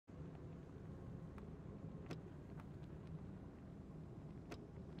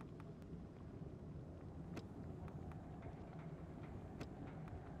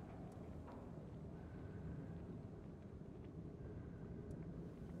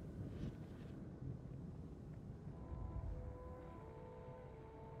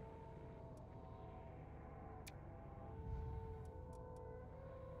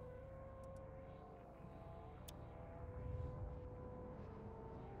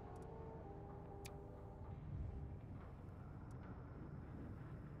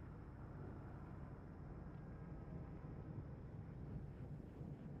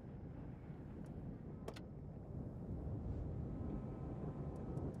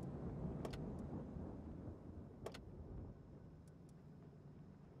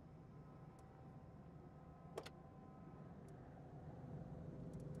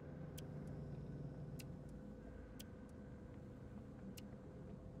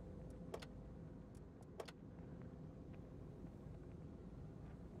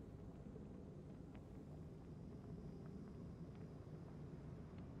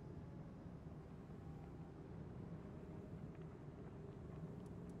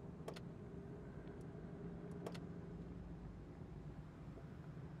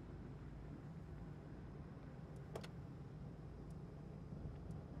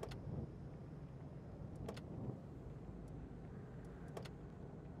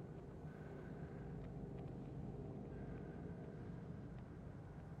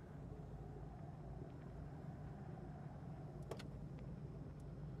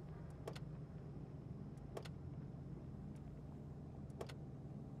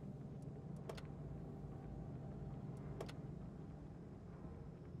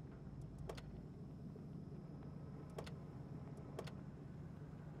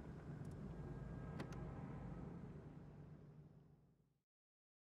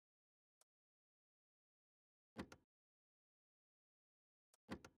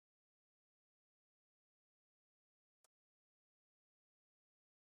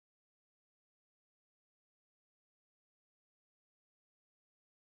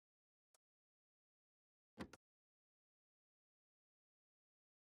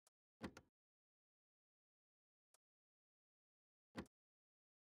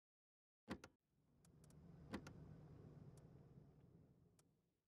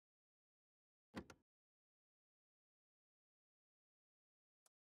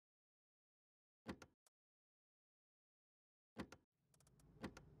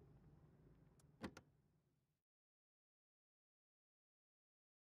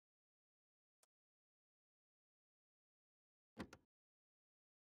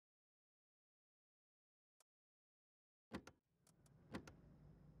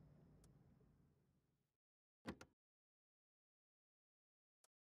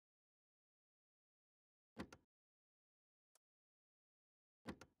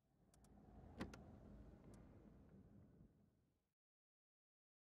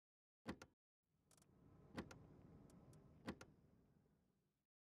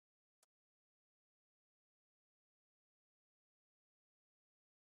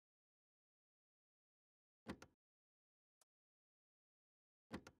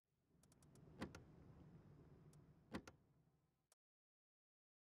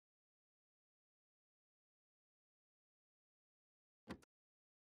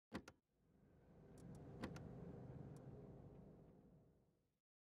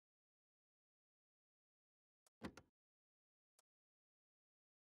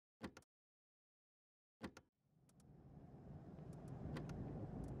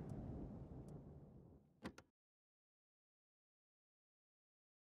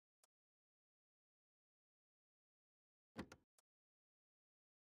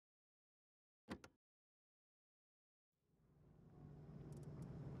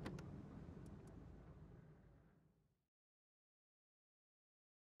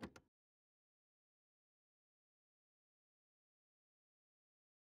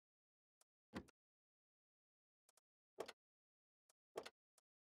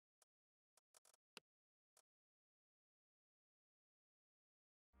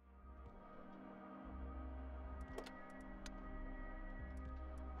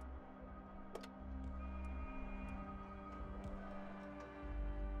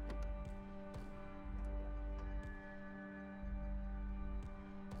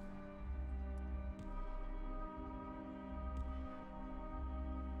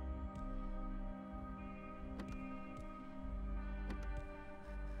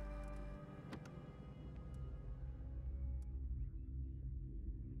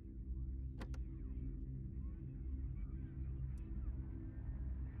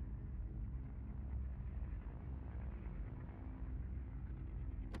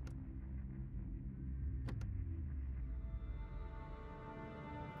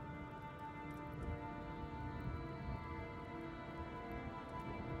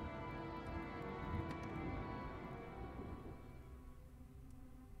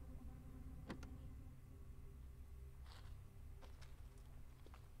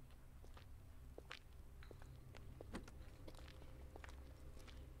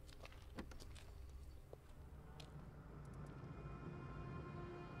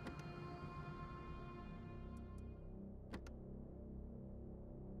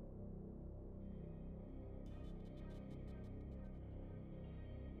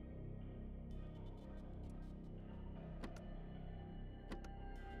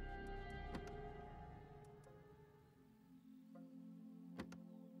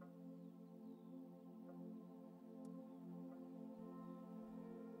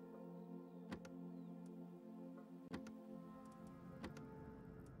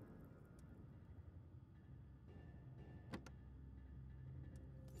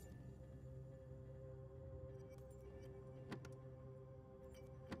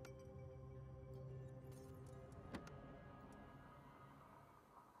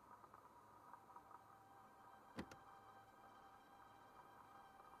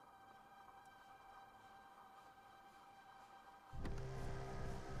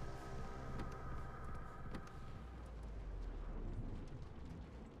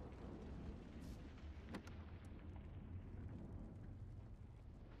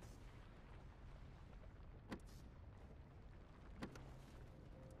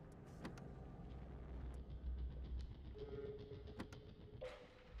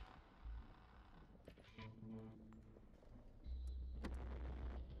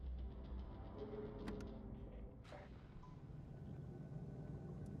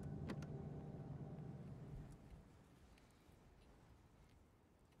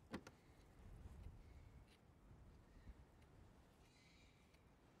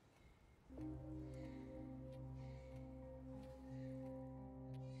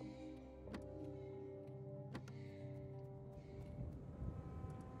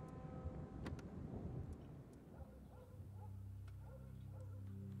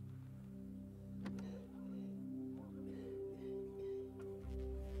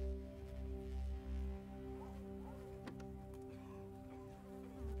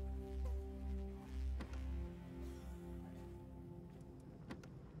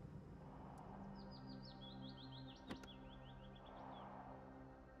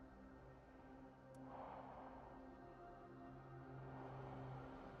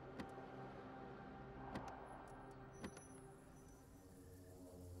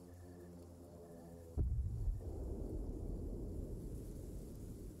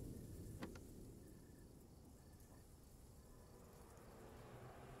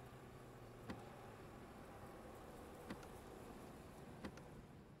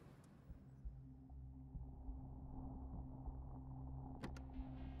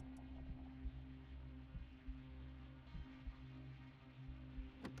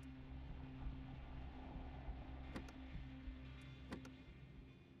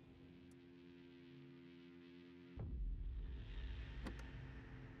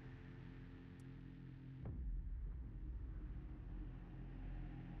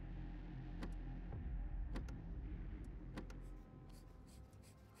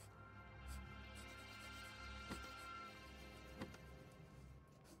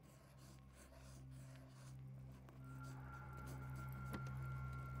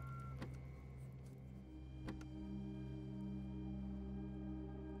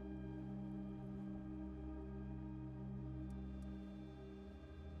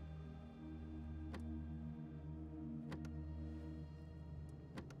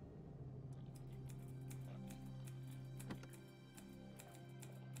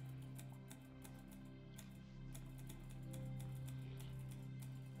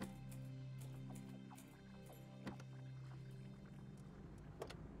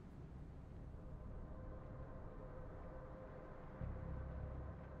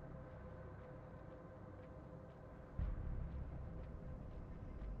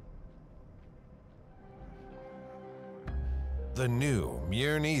The new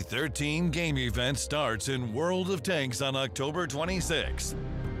Mirny-13 game event starts in World of Tanks on October 26th.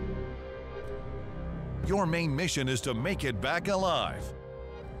 Your main mission is to make it back alive.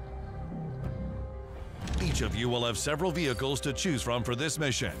 Each of you will have several vehicles to choose from for this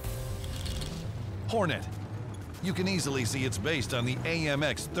mission. Hornet. You can easily see it's based on the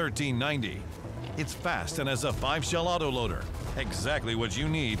AMX 1390. It's fast and has a 5-shell autoloader, exactly what you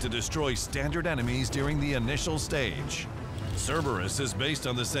need to destroy standard enemies during the initial stage. Cerberus is based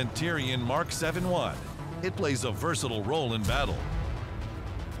on the Centurion Mark 7-1. It plays a versatile role in battle.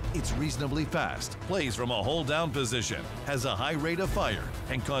 It's reasonably fast, plays from a hold-down position, has a high rate of fire,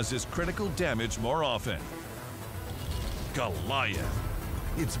 and causes critical damage more often. Goliath.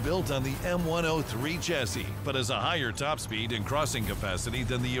 It's built on the M103 chassis, but has a higher top speed and crossing capacity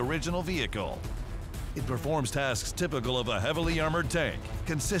than the original vehicle. It performs tasks typical of a heavily armored tank,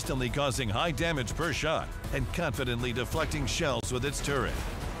 consistently causing high damage per shot and confidently deflecting shells with its turret.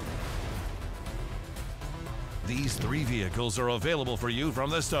 These 3 vehicles are available for you from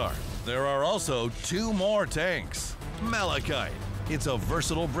the start. There are also 2 more tanks. Malachite. It's a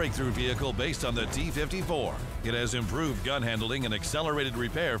versatile breakthrough vehicle based on the T-54. It has improved gun handling and accelerated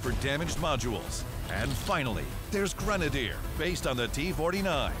repair for damaged modules. And finally, there's Grenadier, based on the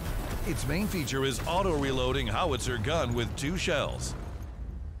T-49. Its main feature is auto-reloading howitzer gun with 2 shells.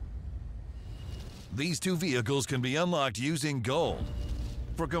 These 2 vehicles can be unlocked using gold,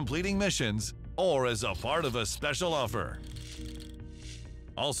 for completing missions, or as a part of a special offer.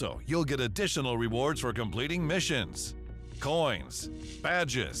 Also, you'll get additional rewards for completing missions, coins,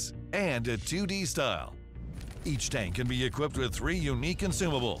 badges, and a 2D style. Each tank can be equipped with 3 unique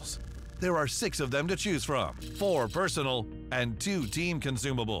consumables. There are 6 of them to choose from, 4 personal and 2 team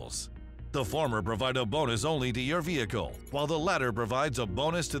consumables. The former provide a bonus only to your vehicle, while the latter provides a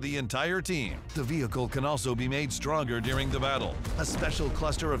bonus to the entire team. The vehicle can also be made stronger during the battle. A special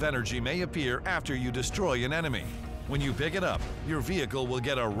cluster of energy may appear after you destroy an enemy. When you pick it up, your vehicle will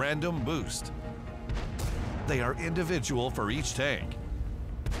get a random boost. They are individual for each tank.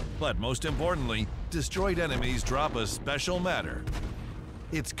 But most importantly, destroyed enemies drop a special matter.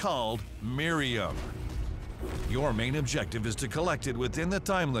 It's called Miriam. Your main objective is to collect it within the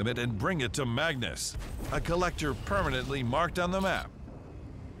time limit and bring it to Magnus, a collector permanently marked on the map.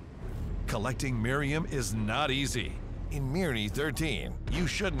 Collecting Miriam is not easy. In Mirny-13, you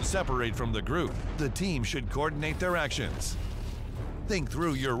shouldn't separate from the group. The team should coordinate their actions. Think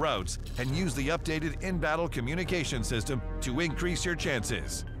through your routes and use the updated in-battle communication system to increase your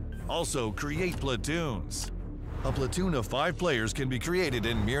chances. Also, create platoons. A platoon of 5 players can be created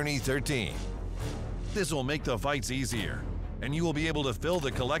in Mirny-13. This will make the fights easier, and you will be able to fill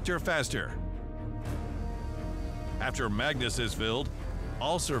the collector faster. After Magnus is filled,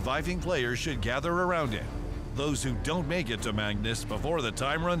 all surviving players should gather around it. Those who don't make it to Magnus before the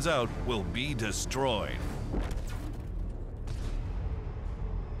time runs out will be destroyed.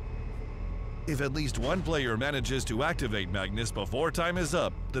 If at least one player manages to activate Magnus before time is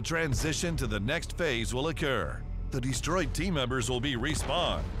up, the transition to the next phase will occur. The destroyed team members will be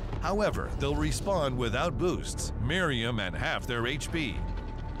respawned. However, they'll respawn without boosts, Miriam, and half their HP.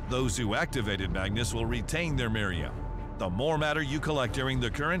 Those who activated Magnus will retain their Miriam. The more matter you collect during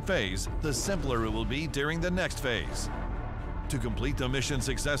the current phase, the simpler it will be during the next phase. To complete the mission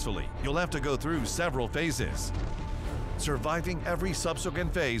successfully, you'll have to go through several phases. Surviving every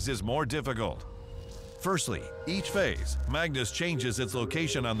subsequent phase is more difficult. Firstly, each phase, Magnus changes its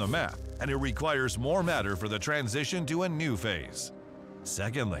location on the map, and it requires more matter for the transition to a new phase.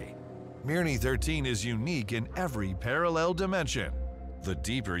 Secondly, Mirny-13 is unique in every parallel dimension. The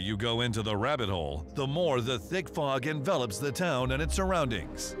deeper you go into the rabbit hole, the more the thick fog envelops the town and its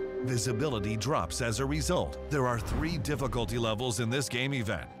surroundings. Visibility drops as a result. There are 3 difficulty levels in this game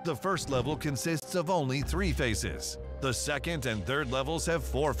event. The first level consists of only 3 faces. The second and third levels have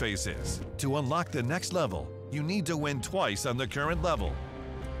 4 faces. To unlock the next level, you need to win twice on the current level.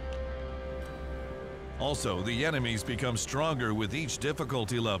 Also, the enemies become stronger with each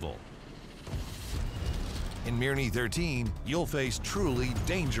difficulty level. In Mirny-13, you'll face truly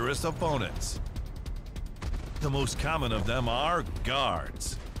dangerous opponents. The most common of them are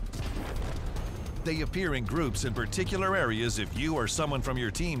guards. They appear in groups in particular areas if you or someone from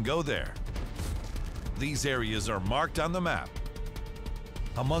your team go there. These areas are marked on the map.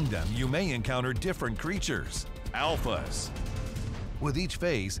 Among them, you may encounter different creatures, alphas. With each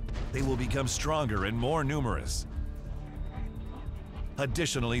phase, they will become stronger and more numerous.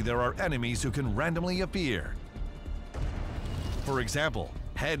 Additionally, there are enemies who can randomly appear. For example,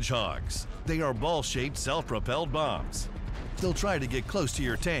 hedgehogs. They are ball-shaped self-propelled bombs. They'll try to get close to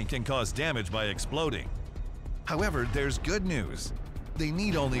your tank and cause damage by exploding. However, there's good news. They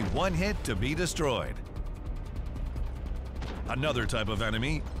need only one hit to be destroyed. Another type of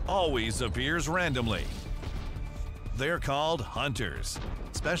enemy always appears randomly. They're called hunters,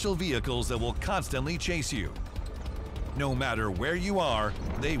 special vehicles that will constantly chase you. No matter where you are,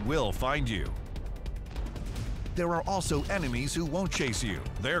 they will find you. There are also enemies who won't chase you.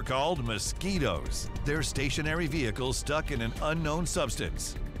 They're called mosquitoes. They're stationary vehicles stuck in an unknown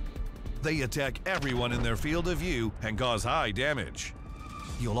substance. They attack everyone in their field of view and cause high damage.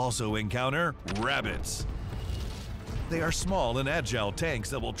 You'll also encounter rabbits. They are small and agile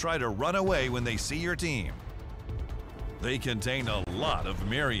tanks that will try to run away when they see your team. They contain a lot of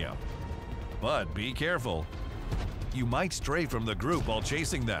mirium. But be careful. You might stray from the group while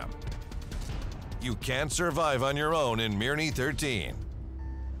chasing them. You can't survive on your own in Mirny-13.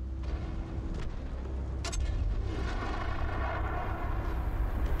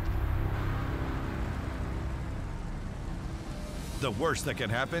 The worst that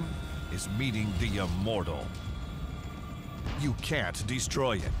can happen is meeting the immortal. You can't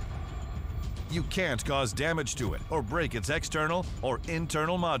destroy it. You can't cause damage to it or break its external or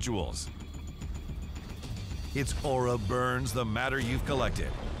internal modules. Its aura burns the matter you've collected.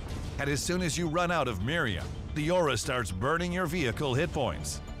 And as soon as you run out of mirium, the aura starts burning your vehicle hit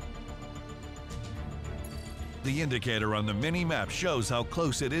points. The indicator on the mini-map shows how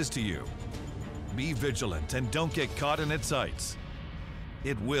close it is to you. Be vigilant and don't get caught in its sights.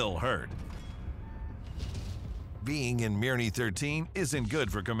 It will hurt. Being in Mirny-13 isn't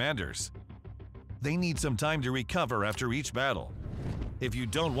good for commanders. They need some time to recover after each battle. If you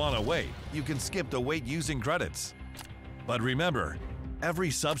don't want to wait, you can skip the wait using credits. But remember,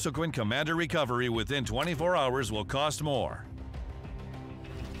 every subsequent commander recovery within 24 hours will cost more.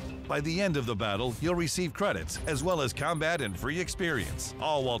 By the end of the battle, you'll receive credits as well as combat and free experience,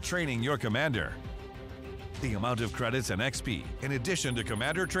 all while training your commander. The amount of credits and XP, in addition to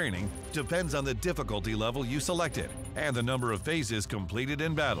commander training, depends on the difficulty level you selected and the number of phases completed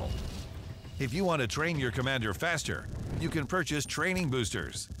in battle. If you want to train your commander faster, you can purchase training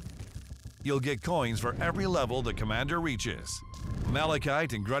boosters. You'll get coins for every level the commander reaches.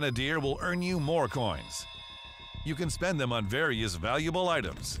 Malachite and Grenadier will earn you more coins. You can spend them on various valuable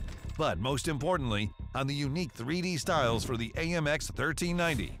items, but most importantly, on the unique 3D styles for the AMX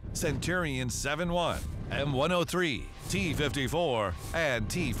 1390, Centurion 7-1, M103, T54, and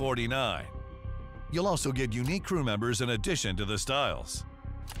T49. You'll also get unique crew members in addition to the styles.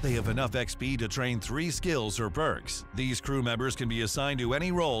 They have enough XP to train 3 skills or perks. These crew members can be assigned to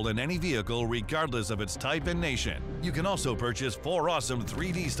any role in any vehicle regardless of its type and nation. You can also purchase 4 awesome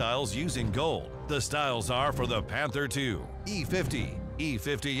 3D styles using gold. The styles are for the Panther II, E50,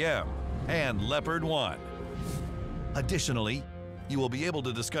 E50M, and Leopard 1. Additionally, you will be able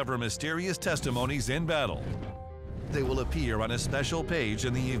to discover mysterious testimonies in battle. They will appear on a special page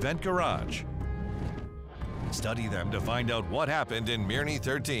in the event garage. Study them to find out what happened in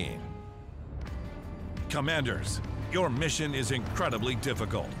Mirny-13. Commanders, your mission is incredibly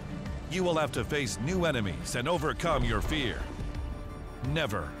difficult. You will have to face new enemies and overcome your fear.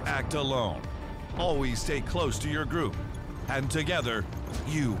 Never act alone. Always stay close to your group, and together,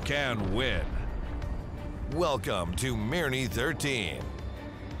 you can win. Welcome to Mirny-13,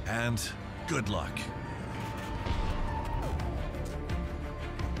 and good luck.